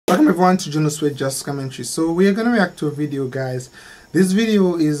Welcome everyone to Junosuede Just Commentary. So we are going to react to a video, guys. This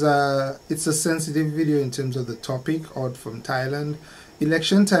video is it's a sensitive video in terms of the topic, out from Thailand.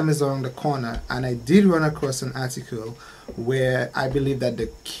 Election time is around the corner, and I did run across an article where I believe that the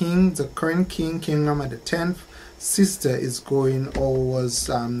current king, King Rama X, sister is going or was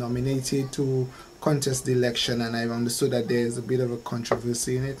nominated to contest the election, and I understood that there is a bit of a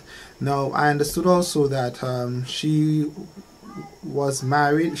controversy in it. Now I understood also that she was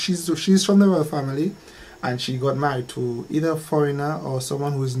married. She's from the royal family, and she got married to either a foreigner or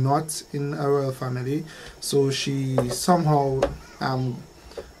someone who is not in a royal family. So she somehow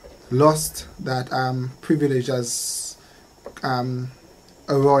lost that privilege as a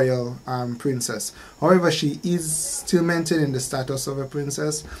royal princess. However, she is still maintaining the status of a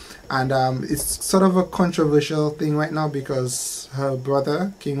princess, and it's sort of a controversial thing right now because her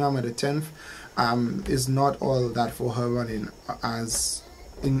brother, King Rama X, is not all that for her running as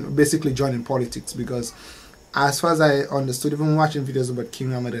in basically joining politics, because as far as I understood, even watching videos about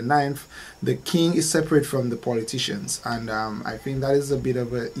King Rama IX, the king is separate from the politicians, and I think that is a bit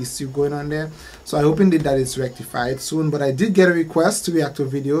of an issue going on there. So I hope indeed that it's rectified soon. But I did get a request to react to a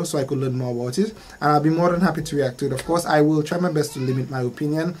video so I could learn more about it, and I'll be more than happy to react to it. Of course, I will try my best to limit my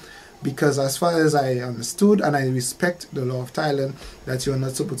opinion, because as far as I understood, and I respect the law of Thailand, that you are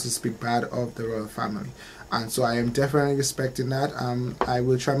not supposed to speak bad of the royal family, and so I am definitely respecting that. I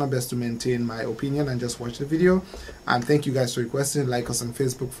will try my best to maintain my opinion and just watch the video. And thank you guys for requesting. Like us on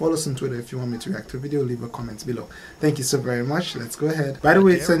Facebook, follow us on Twitter. If you want me to react to a video, leave a comment below. Thank you so very much. Let's go ahead. By the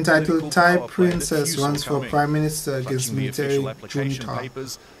way, it's entitled "Thai Princess Runs for Prime Minister Against Military Junta."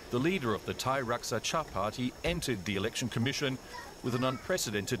 The leader of the Thai Raksa Cha party entered the election commission with an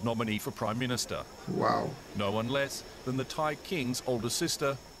unprecedented nominee for Prime Minister. Wow. No one less than the Thai king's older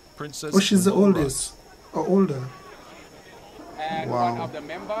sister, Princess. Oh, she's the oldest. Or older. And wow. One of the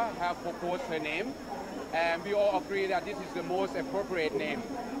members have proposed her name, and we all agree that this is the most appropriate name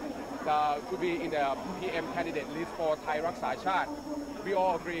to be in the PM candidate list for Thai Raksa Cha. We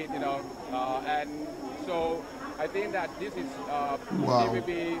all agree, and so I think that this is wow. will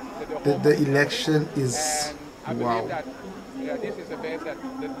be the election is and I wow. believe that this is the best,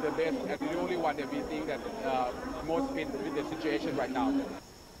 the best and the only one that we think that most fit with the situation right now.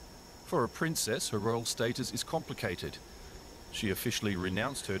 For a princess, her royal status is complicated. She officially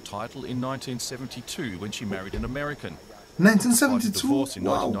renounced her title in 1972 when she married an American. 1972? Despite a divorce in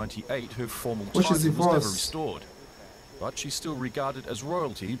wow. 1998, her formal title was never restored. But she's still regarded as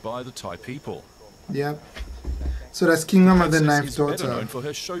royalty by the Thai people. Yeah. So that's King Rama IX's daughter. Better known for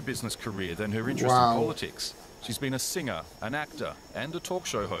her show business career than her interest wow. in politics. She's been a singer, an actor, and a talk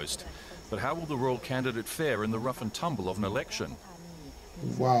show host. But how will the royal candidate fare in the rough and tumble of an election?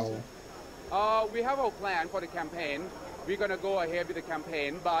 Wow. We have a plan for the campaign. We're going to go ahead with the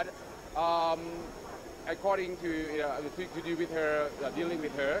campaign, but according to do with her, dealing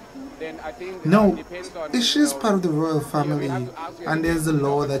with her, then I think no, depends on. If she's part of the royal family, and there's a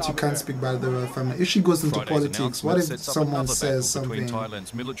law that you can't speak bad of the royal family, if she goes into politics, what if someone says something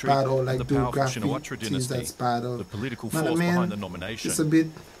bad or like do graffitis that's bad? Or the political force behind the nomination. It's a bit.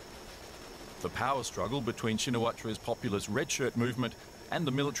 The power struggle between Shinawatра's populist red shirt movement and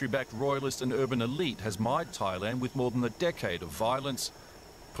the military-backed royalist and urban elite has mired Thailand with more than a decade of violence,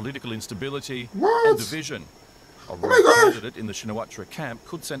 political instability, and division. A royal candidate in the Shinawatra camp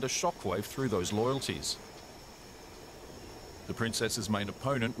could send a shockwave through those loyalties. The princess's main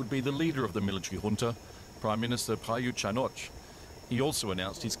opponent would be the leader of the military junta, Prime Minister Prayut Chan-o-cha. He also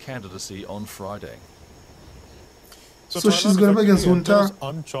announced his candidacy on Friday. So she's going up against junta.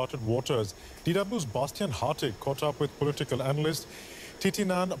 Uncharted waters. DW's Bastian Hartig caught up with political analyst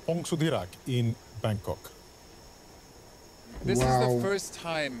Titinan Pongsudirak in Bangkok. This is the first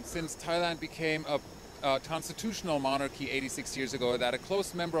time since Thailand became a constitutional monarchy 86 years ago that a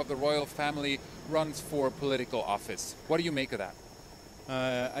close member of the royal family runs for political office. What do you make of that?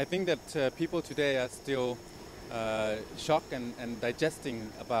 I think that people today are still shocked and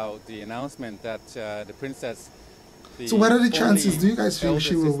digesting about the announcement that the princess, so what are the chances? Do you guys feel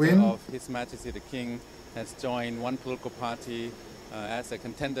she will win? Of His Majesty the King has joined one political party as a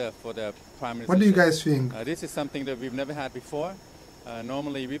contender for the prime minister. What do you guys think? This is something that we've never had before.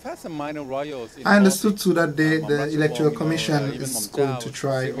 Normally, we've had some minor royals. I understood too that the electoral commission is going to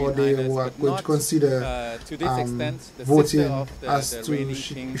try, or they are going to consider to this extent, voting as to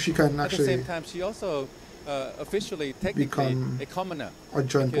if she can actually. At the same time, she also officially, technically, a commoner. Or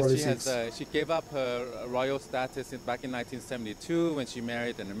join politics. She gave up her royal status back in 1972 when she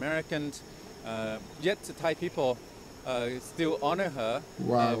married an American. Yet the Thai people still honor her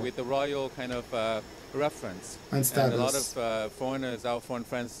with the royal kind of reference. And status. And a lot of foreigners, our foreign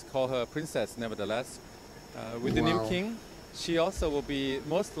friends, call her princess nevertheless. With the new king, she also will be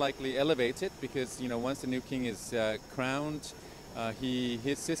most likely elevated because, you know, once the new king is crowned,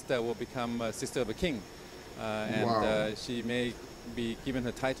 his sister will become sister of a king. And she may be given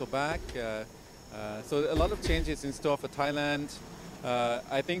her title back. So a lot of changes in store for Thailand.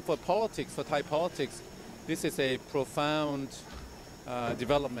 I think for politics, for Thai politics, this is a profound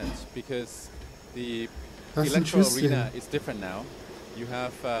development because the electoral arena is different now. You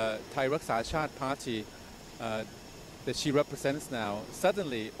have Thai Raksa Chat Party that she represents now.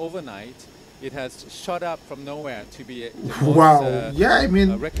 Suddenly, overnight, it has shot up from nowhere to be the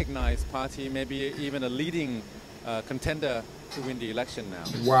most recognized party, maybe even a leading contender to win the election now.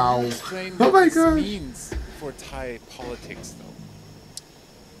 Wow. Explain what this means for Thai politics,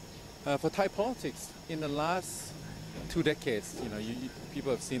 though. For Thai politics, in the last 2 decades, you know,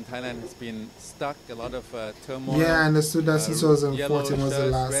 people have seen Thailand has been stuck, a lot of turmoil. Yeah, I understood that 2014 was the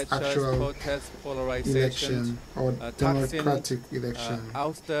last actual protest, polarization, election or democratic election.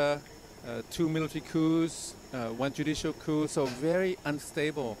 Ouster, 2 military coups, 1 judicial coup, so very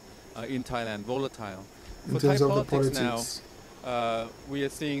unstable in Thailand, volatile. In terms of the politics now, we are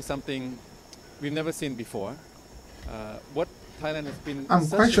seeing something we've never seen before. What Thailand has been I'm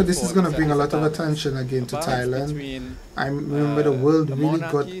quite sure this is going to bring a lot of attention again to Thailand. I remember the world really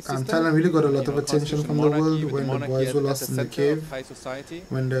got, Thailand really got a lot of attention from the world when the boys were lost in the cave,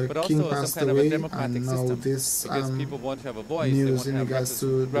 when the king passed away, and now this news in regards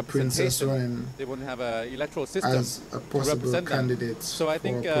to the princess running as a possible candidate so I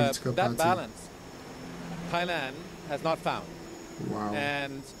think for a political that party. Balance Thailand has not found. Wow.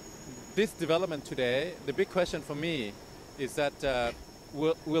 And this development today, the big question for me is that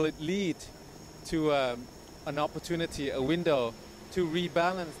will it lead to an opportunity, a window to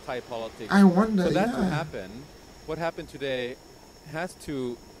rebalance Thai politics? I wonder, for that to happen, what happened today has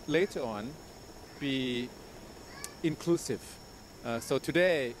to later on be inclusive. So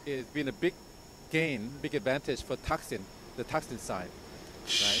today it's been a big gain, big advantage for Thaksin, the Thaksin side.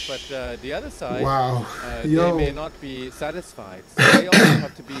 Right? But the other side, they may not be satisfied. So they also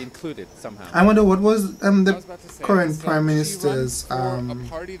have to be included somehow. I wonder what was the current Prime Minister's... a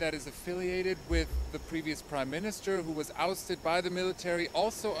party that is affiliated with the previous Prime Minister who was ousted by the military,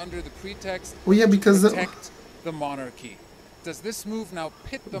 also under the pretext because to protect the monarchy. Does this move now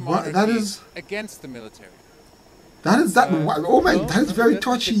pit the monarchy against the military? That is that is very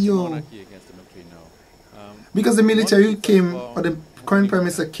touchy, yo. Because the military came, or the current Prime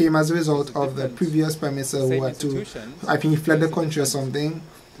Minister came as a result of the previous Prime Minister who had to, I think he fled the country or something.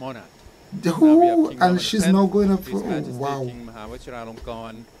 And she's now going up for, wow.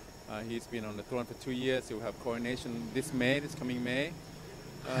 He's been on the throne for 2 years. He will have coronation this coming May.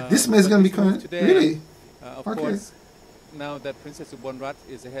 This May is going to be coming, really? Of course, now that Princess Ubonrat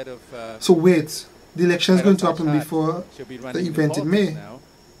is ahead of... so wait, the election is going to happen before the event in May? Now.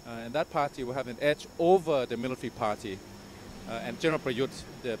 And that party will have an edge over the military party and General Prayut,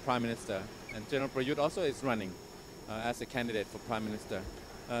 the Prime Minister. And General Prayut also is running as a candidate for Prime Minister.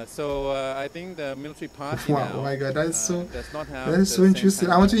 So I think the military party now oh my God, that is so, does not have that is so interesting.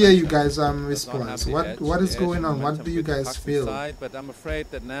 I want to hear you guys' response. What is going on? What do you guys feel? But I'm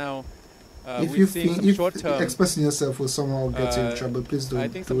afraid that now if you think, if expressing yourself will somehow get you in trouble, please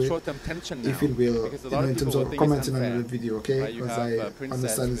don't do it. If it will, in terms of commenting on the video, okay? Because I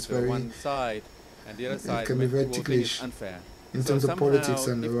understand it's very, it can be very ticklish in terms of politics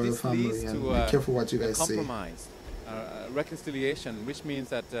and the royal family, and be careful what you guys say. Reconciliation, which means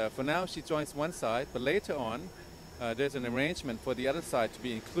that for now she joins one side, but later on there's an arrangement for the other side to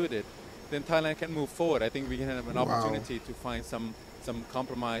be included, then Thailand can move forward. I think we can have an opportunity to find some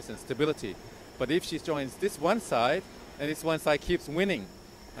compromise and stability. But if she joins this one side, and this one side keeps winning,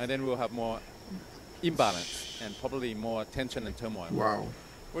 then we'll have more imbalance and probably more tension and turmoil. Wow.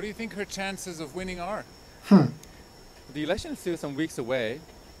 What do you think her chances of winning are? The election is still some weeks away.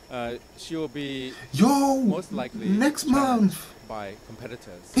 She will be most likely next month by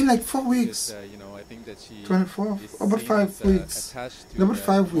competitors. In like 4 weeks. Because, you know, I think that she 24, about 5 weeks. About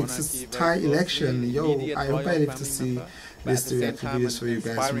 5 weeks. It's Thai election. Yo, I hope I live to see this to react videos for you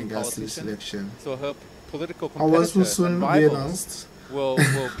guys in regards to this election. So her political ours will soon be announced. will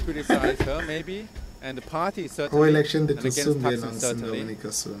criticize her maybe, and the party certainly. Our election that will soon be announced in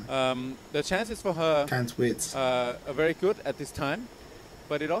Dominica soon. The chances for her can't wait. Are very good at this time.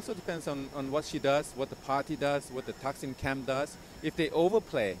 But it also depends on what she does, what the party does, what the Thaksin camp does. If they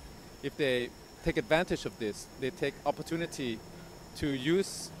overplay, if they take advantage of this, they take opportunity to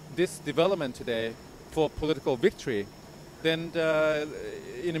use this development today for political victory, then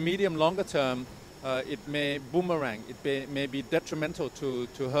in a medium, longer term, it may boomerang. It may be detrimental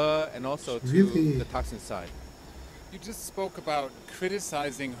to her and also to Really? the Thaksin side. You just spoke about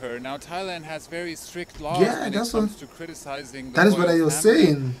criticizing her. Now Thailand has very strict laws Yeah, when it that's comes what- to criticizing the That is what I royal was family.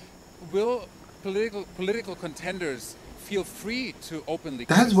 saying. Will political contenders feel free to openly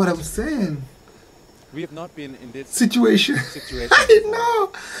That's what I criticize was saying. We have not been in this Situation. situation. I before.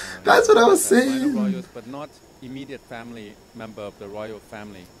 know. That's what I was Minor saying. royals, but not immediate family member of the royal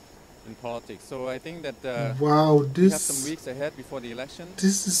family in politics. So I think that Wow, we have some this weeks ahead before the election.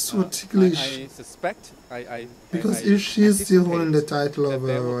 this is so ticklish. I suspect, Because I if she is still anticipate holding the title that of a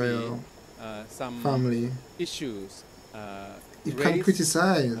there will royal be, some family, issues you can raised,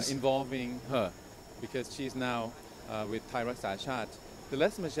 criticize. involving her, because she's now with Thai Raksa Chat. The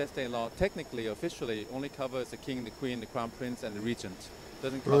Lèse Majesté law technically, officially, only covers the king, the queen, the crown prince, and the regent.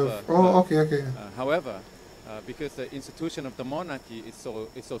 Doesn't cover. Oh, okay, okay. However, because the institution of the monarchy is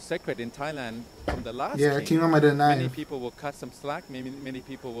so sacred in Thailand from the last Yeah, King Ahmed many IX. people will cut some slack. Many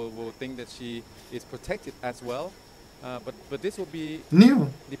people will think that she is protected as well. But this will be New.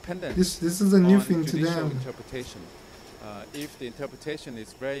 dependent. This is a new on thing to judicial them. interpretation. If the interpretation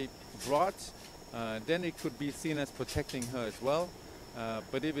is very broad, then it could be seen as protecting her as well.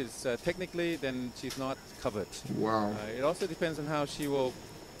 But if it's technically, then she's not covered. Wow. It also depends on how she will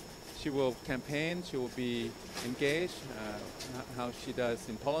campaign. She will be engaged. How she does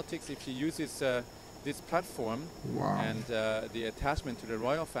in politics. If she uses this platform Wow. and the attachment to the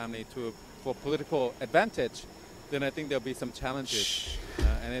royal family for political advantage, then I think there'll be some challenges.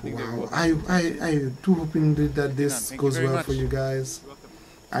 And I think they Wow. will. I do hope indeed that this Thank you goes very well much. for you guys.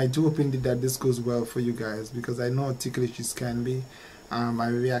 I do hope indeed that this goes well for you guys, because I know how ticklish this can be. I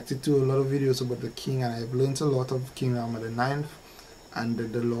reacted to a lot of videos about the king, and I've learned a lot of King Ahmed IX and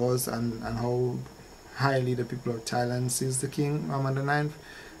the laws and how highly the people of Thailand sees the King Ahmed IX.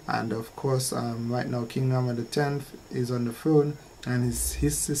 And of course, right now King Ahmed X is on the throne, and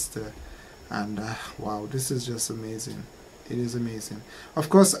his sister. And wow, this is just amazing. It is amazing. Of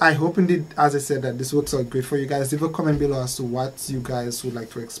course, I hope indeed, as I said, that this works out great for you guys. Leave a comment below as to what you guys would like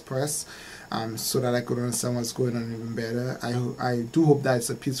to express, so that I could understand what's going on even better. I do hope that it's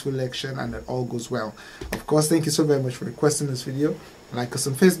a peaceful election and that all goes well. Of course, thank you so very much for requesting this video. Like us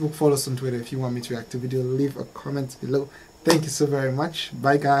on Facebook, follow us on Twitter. If you want me to react to video, leave a comment below. Thank you so very much.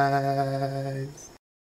 Bye guys.